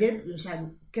 Yo ayer,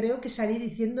 creo que salí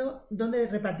diciendo dónde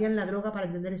repartían la droga para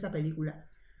entender esta película.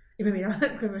 Y me miraba,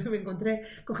 me encontré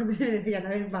con gente que me decían, a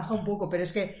ver, baja un poco, pero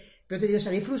te digo,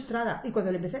 salí frustrada. Y cuando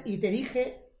le empecé, y te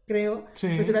dije, creo,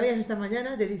 que tú la veías esta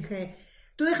mañana, te dije,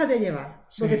 tú déjate llevar.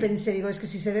 Porque pensé, digo, es que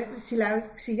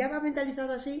si ya va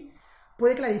mentalizado así,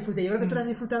 puede que la disfrute. Yo creo que tú la has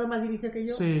disfrutado más de inicio que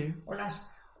yo,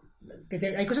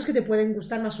 hay cosas que te pueden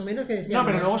gustar más o menos que decíamos.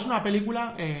 No, pero luego es una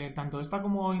película, tanto esta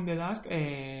como In the Dusk,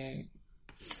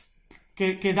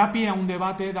 que da pie a un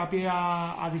debate, da pie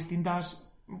a distintas...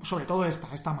 Sobre todo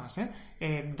esta más,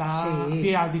 da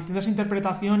pie a distintas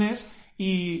interpretaciones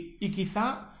y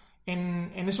quizá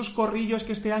en esos corrillos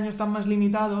que este año están más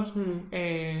limitados,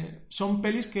 son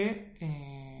pelis que...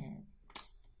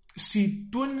 si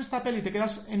tú en esta peli te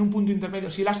quedas en un punto intermedio,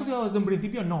 si la has estudiado desde un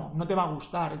principio, no te va a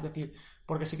gustar, es decir,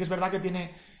 porque sí que es verdad que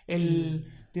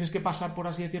tienes que pasar, por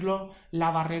así decirlo,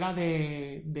 la barrera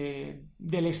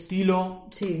del estilo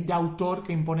de autor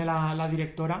que impone la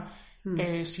directora.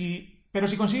 Pero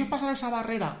si consigues pasar esa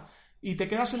barrera y te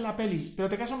quedas en la peli, pero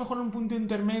te quedas a lo mejor en un punto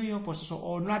intermedio, pues eso,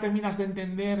 o no la terminas de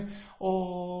entender,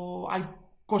 o hay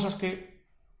cosas que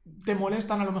te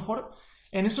molestan, a lo mejor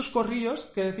en esos corrillos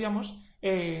que decíamos,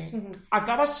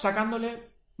 acabas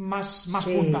sacándole más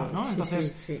punta, ¿no?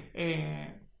 Entonces,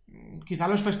 quizá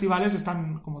los festivales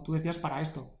están, como tú decías, para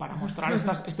esto, para mostrar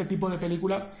este tipo de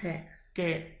películas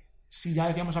que, si ya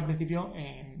decíamos al principio,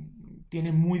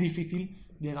 tiene muy difícil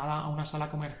llegar a una sala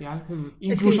comercial,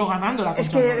 incluso ganando la Concha. Es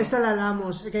que esto lo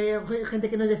hablamos, que hay gente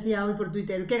que nos decía hoy por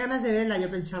Twitter, qué ganas de verla. Yo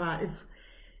pensaba,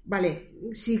 vale,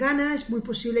 si gana es muy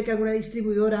posible que alguna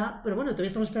distribuidora, pero bueno, todavía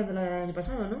estamos esperando la del año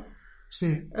pasado, ¿no?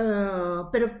 Sí.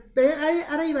 Pero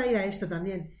ahora iba a ir a esto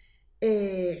también.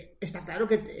 Está claro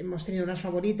que hemos tenido unas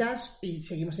favoritas y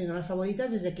seguimos teniendo unas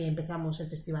favoritas desde que empezamos el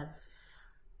festival.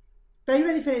 Pero hay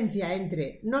una diferencia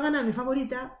entre no ha ganado mi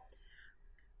favorita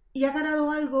y ha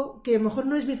ganado algo que a lo mejor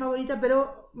no es mi favorita,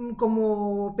 pero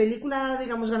como película,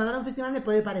 digamos, ganadora de un festival me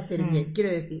puede parecer bien. Quiero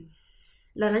decir,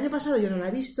 la del año pasado yo no la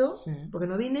he visto, porque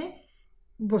no vine.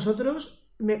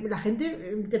 Vosotros, la gente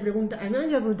te pregunta, a mí me han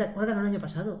llegado a preguntar, ¿cuál ganó el año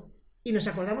pasado? Y nos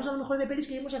acordamos a lo mejor de pelis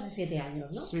que vimos hace 7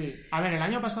 años, ¿no? Sí. A ver, el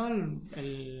año pasado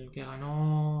el que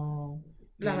ganó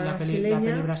la peli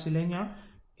brasileña,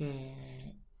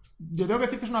 yo tengo que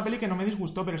decir que es una peli que no me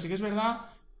disgustó, pero sí que es verdad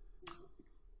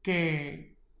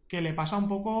que le pasa un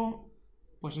poco,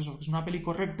 pues eso, que es una peli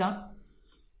correcta,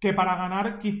 que para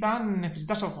ganar quizá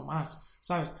necesitas algo más,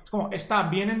 ¿sabes? Es como, está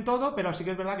bien en todo, pero sí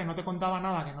que es verdad que no te contaba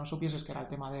nada que no supieses que era el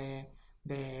tema de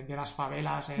las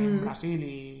favelas en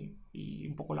Brasil y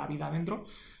un poco la vida dentro,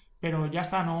 pero ya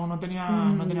está, no tenía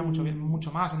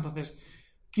mucho más. Entonces,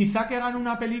 quizá que gane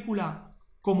una película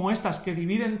como estas que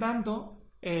dividen tanto,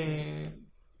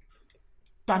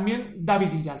 también da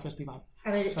vidilla al festival.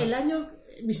 A ver, ¿sabes?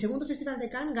 Mi segundo festival de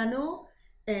Cannes ganó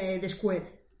The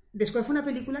Square. The Square fue una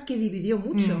película que dividió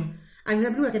mucho. A mí una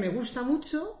película que me gusta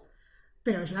mucho,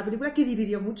 pero es una película que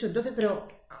dividió mucho. Entonces,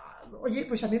 oye,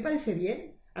 pues a mí me parece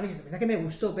bien. A mí es verdad que me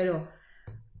gustó, pero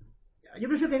yo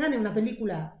prefiero que gane una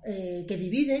película que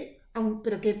divide,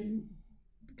 pero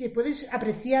que puedes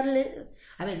apreciarle.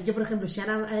 A ver, yo por ejemplo, si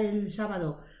ahora el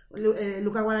sábado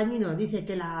Luca Guadagnino dice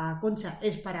que la Concha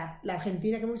es para la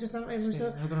Argentina que hemos visto,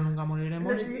 nosotros nunca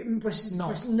moriremos, pues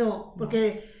no,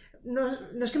 porque no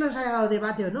es que nos haya dado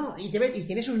debate o no, y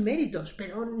tiene sus méritos,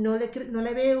 pero no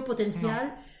le veo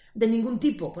potencial de ningún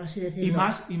tipo, por así decirlo.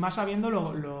 Y más sabiendo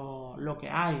lo que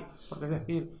hay, porque es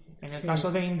decir, en el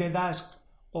caso de In the Dusk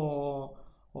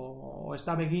o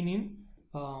esta Beginning,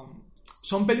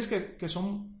 son pelis que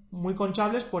son muy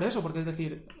conchables por eso, porque es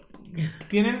decir,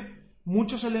 tienen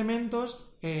muchos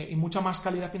elementos y mucha más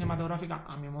calidad cinematográfica,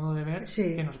 a mi modo de ver,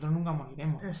 que nosotros nunca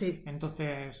moriremos.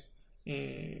 Entonces,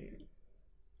 Beginning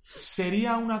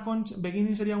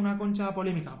sería una concha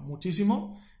polémica,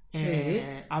 muchísimo.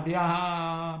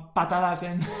 Habría patadas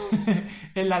en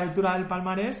la lectura del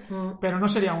palmarés, pero no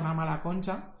sería una mala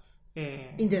concha.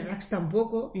 In the Dusk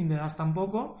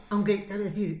tampoco. Aunque, es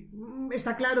decir,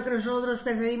 está claro que nosotros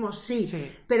preferimos,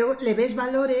 pero le ves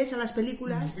valores a las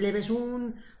películas, le ves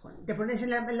te pones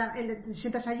te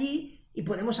sientas allí y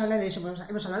podemos hablar de eso.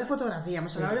 Hemos hablado de fotografía,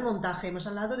 hemos hablado de montaje, hemos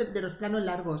hablado de los planos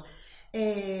largos,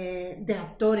 de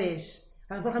actores.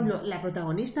 Por ejemplo, la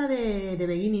protagonista de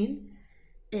Beginning,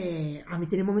 a mí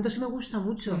tiene momentos que me gusta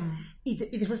mucho. Y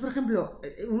después, por ejemplo,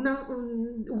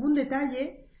 hubo un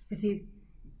detalle, es decir,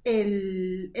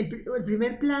 el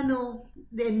primer plano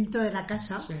dentro de la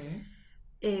casa,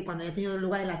 cuando ya ha tenido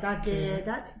lugar el ataque,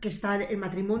 que está el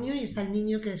matrimonio y está el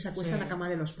niño que se acuesta en la cama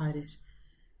de los padres.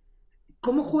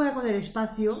 ¿Cómo juega con el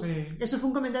espacio? Esto fue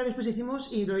un comentario que después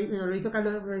hicimos y me lo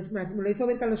hizo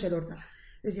ver Carlos Elorza.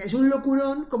 Decía, es un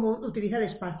locurón cómo utiliza el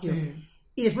espacio.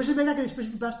 Y después es verdad que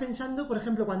después vas pensando, por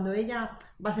ejemplo, cuando ella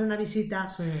va a hacer una visita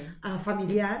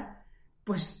familiar,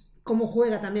 pues cómo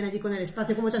juega también allí con el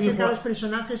espacio, cómo te acerca a los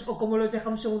personajes o cómo los deja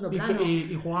un segundo plano.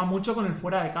 Y juega mucho con el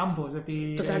fuera de campo, es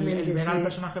decir, el ver al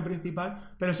personaje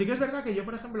principal. Pero sí que es verdad que yo,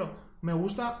 por ejemplo, me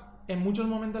gusta en muchos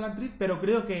momentos la actriz, pero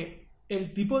creo que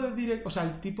el tipo de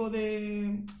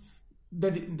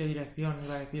dirección,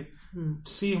 iba a decir.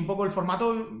 Sí, un poco el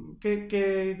formato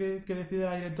que decide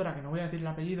la directora, que no voy a decir el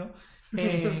apellido,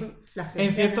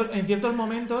 en ciertos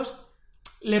momentos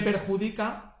le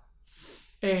perjudica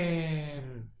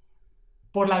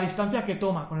por la distancia que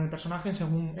toma con el personaje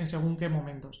en según qué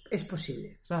momentos. Es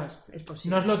posible. ¿Sabes? Es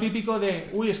posible. No es lo típico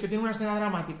de, es que tiene una escena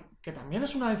dramática, que también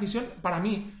es una decisión, para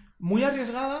mí, muy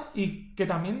arriesgada y que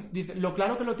también dice lo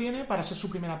claro que lo tiene para ser su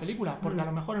primera película, porque a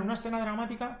lo mejor en una escena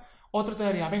dramática otro te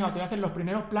daría, venga, te voy a hacer los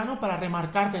primeros planos para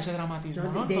remarcarte ese dramatismo,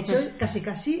 ¿no? De hecho,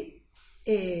 casi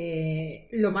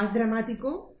lo más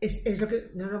dramático es lo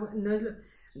que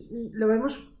lo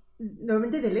vemos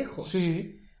normalmente de lejos.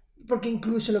 Sí. Porque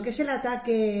incluso lo que es el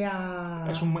ataque a...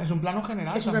 Es un plano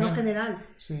general. Es un plano general.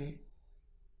 Sí.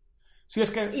 Sí, es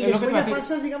que... Y después ya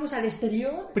pasas, digamos, al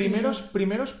exterior.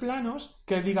 Primeros planos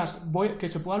que digas, que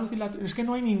se pueda lucir la... Es que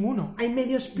no hay ninguno. Hay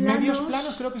medios planos. Medios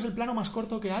planos creo que es el plano más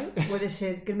corto que hay. Puede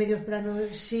ser que el medios plano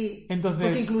sí. Entonces...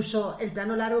 Porque incluso el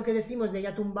plano largo que decimos de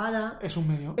ella tumbada... Es un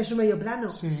medio. Es un medio plano,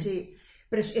 sí.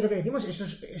 Pero es lo que decimos, eso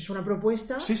es una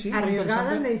propuesta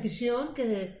arriesgada, una decisión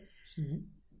que... Sí.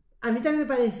 A mí también me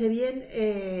parece bien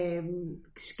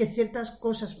que ciertas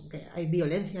cosas, porque hay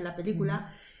violencia en la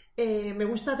película, me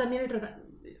gusta también el tratar.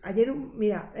 Ayer,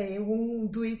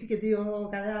 un tuit que dio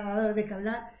cada de que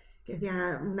hablar, que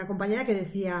decía una compañera que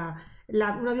decía,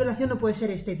 una violación no puede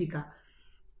ser estética.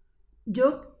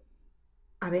 Yo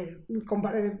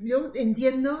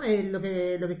entiendo lo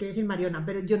que quiere decir Mariona,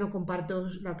 pero yo no comparto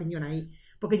la opinión ahí,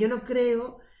 porque yo no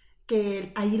creo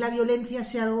que allí la violencia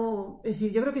sea algo, es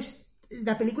decir, yo creo que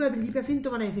la película de principio a fin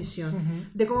toma una decisión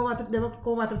de cómo va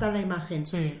a tratar la imagen,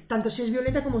 tanto si es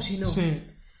violenta como si no.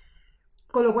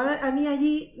 Con lo cual, a mí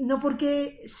allí, no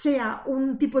porque sea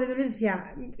un tipo de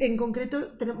violencia en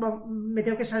concreto, me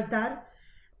tengo que saltar,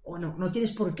 o no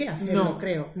tienes por qué hacerlo,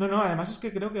 creo. No, además es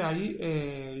que creo que ahí,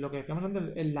 lo que decíamos antes,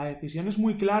 la decisión es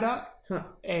muy clara,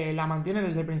 la mantiene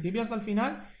desde el principio hasta el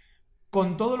final,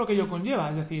 con todo lo que ello conlleva,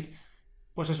 es decir,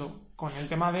 pues eso, con el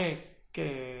tema de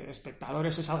que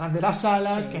espectadores se salgan de las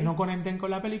salas, que no conecten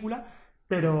con la película,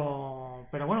 pero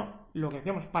bueno, lo que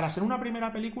decíamos, para ser una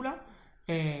primera película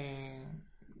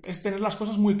es tener las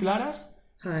cosas muy claras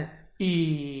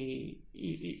y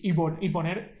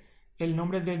poner el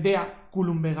nombre de Dea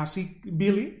Kulumbegasik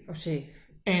Billy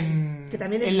en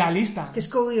la lista. Que es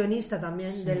co-guionista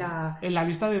también en la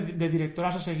lista de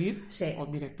directoras a seguir o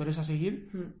directores a seguir,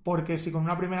 porque si con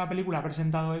una primera película ha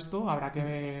presentado esto, habrá que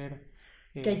ver...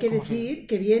 que hay que decir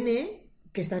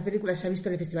que esta película se ha visto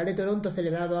en el Festival de Toronto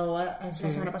celebrado la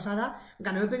semana pasada,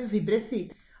 ganó el premio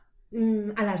Fiprezzi.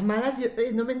 A las malas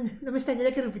no me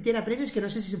extrañaría que repitiera premios, que no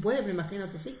sé si se puede, pero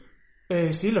imagino que sí.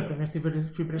 Sí, los premios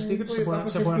Fiprezzi se pueden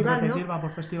repetir, ¿no? Va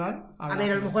por festival. A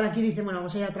ver, a lo mejor aquí dicen, bueno,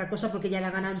 vamos a ir a otra cosa porque ya la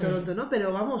ganan en Toronto, ¿no?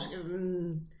 Pero vamos...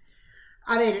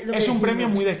 a ver, es un premio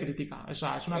muy de crítica, o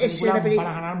sea, es una película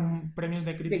para ganar premios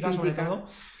de crítica sobre todo.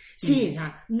 Sí,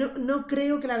 no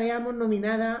creo que la veamos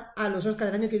nominada a los Oscars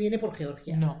del año que viene por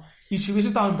Georgia. No. Y si hubiese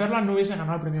estado en Perla, no hubiese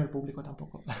ganado el premio del público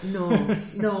tampoco.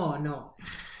 No.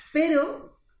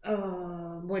 Pero,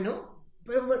 bueno,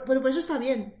 pero por eso está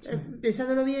bien. Sí.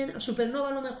 Pensándolo bien, Supernova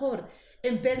a lo mejor.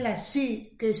 En Perla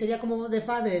sí, que sería como The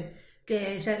Father,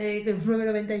 que es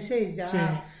 9.96,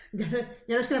 ya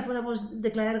no es que la podamos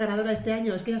declarar ganadora este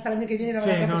año, es que hasta el año que viene la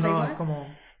van a igual. Es como...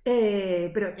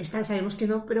 pero esta sabemos que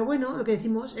no, pero bueno, lo que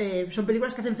decimos, son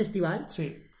películas que hacen festival.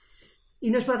 Sí. Y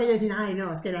no es por aquello de decir, ay,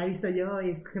 no, es que la he visto yo.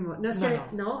 Y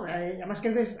no, además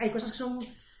que hay cosas que son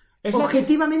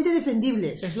objetivamente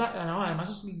defendibles. Además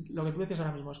es lo que tú decías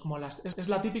ahora mismo, es como es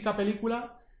la típica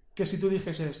película que si tú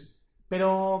dijeses,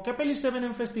 pero ¿qué pelis se ven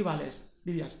en festivales?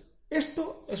 Dirías,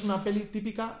 esto es una peli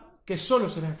típica que solo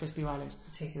se ve en festivales.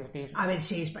 Sí. Es decir, a ver,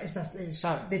 sí,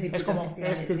 es como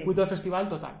circuito de festival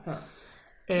total.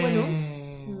 Bueno,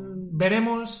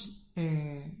 veremos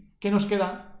qué nos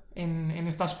queda en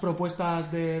estas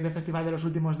propuestas de festival de los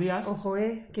últimos días. Ojo,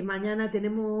 que mañana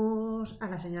tenemos a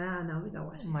la señora Naomi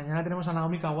Kawase. Mañana tenemos a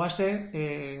Naomi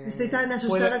Kawase. Estoy tan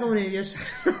asustada como nerviosa.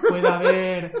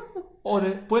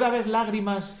 Puede haber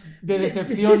lágrimas de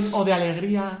decepción o de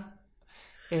alegría.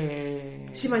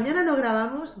 Si mañana no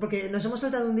grabamos, porque nos hemos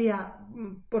saltado un día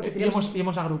y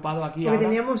hemos agrupado aquí porque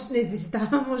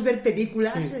necesitábamos ver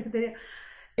películas,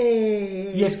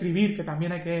 y escribir, que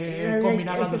también hay que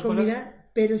combinar las dos cosas.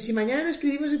 Pero si mañana no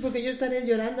escribimos es porque yo estaré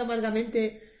llorando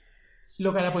amargamente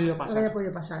lo que haya podido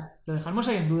pasar. Lo dejamos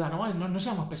ahí en duda, ¿no? No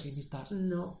seamos pesimistas.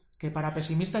 No. Que para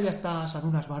pesimistas ya estás a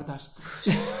unas bartas.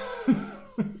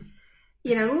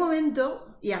 Y en algún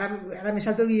momento, y ahora me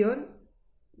salto el guión,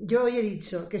 yo hoy he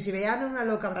dicho que si vean a una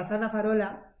loca abrazar la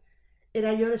farola,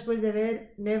 era yo después de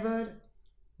ver Never,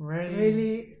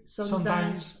 Really,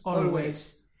 Sometimes,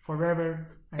 Always. Forever.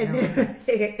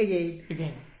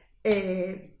 Again.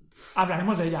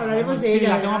 Hablaremos de ella. Hablaremos de sí, ella,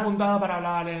 la tengo ¿verdad? apuntada para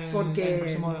hablar en el Porque...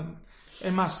 próximo...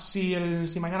 Es más, si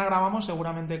mañana grabamos,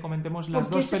 seguramente comentemos las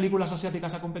dos películas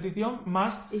asiáticas a competición,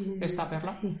 más esta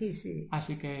perla. Sí,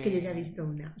 así que... Que yo ya he visto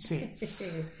una. Sí.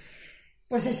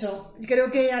 Pues eso,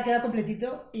 creo que ha quedado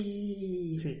completito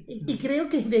y creo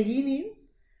que Beginning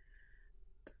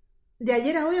de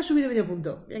ayer a hoy ha subido medio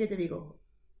punto, ya que te digo.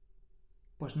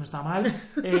 Pues no está mal.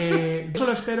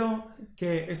 Solo espero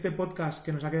que este podcast,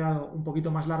 que nos ha quedado un poquito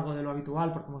más largo de lo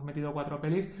habitual, porque hemos metido 4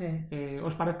 pelis,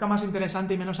 os parezca más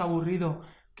interesante y menos aburrido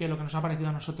que lo que nos ha parecido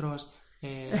a nosotros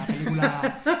la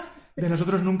película de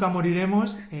Nosotros Nunca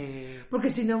Moriremos.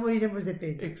 Porque si no, moriremos de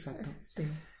pena. Exacto. Sí.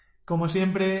 Como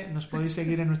siempre, nos podéis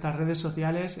seguir en nuestras redes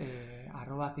sociales,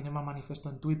 @Cinema Manifesto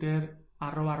en Twitter,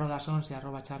 @rodasons y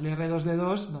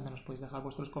 @charlier2d2, donde nos podéis dejar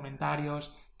vuestros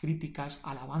comentarios, críticas,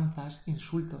 alabanzas,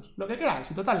 insultos, lo que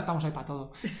queráis. Y total, estamos ahí para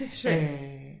todo. Sí.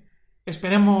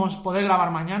 Esperemos poder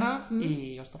grabar mañana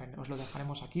y os lo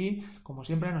dejaremos aquí. Como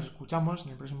siempre, nos escuchamos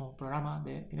en el próximo programa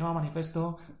de Cinema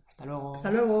Manifesto. Hasta luego.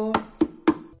 Hasta luego.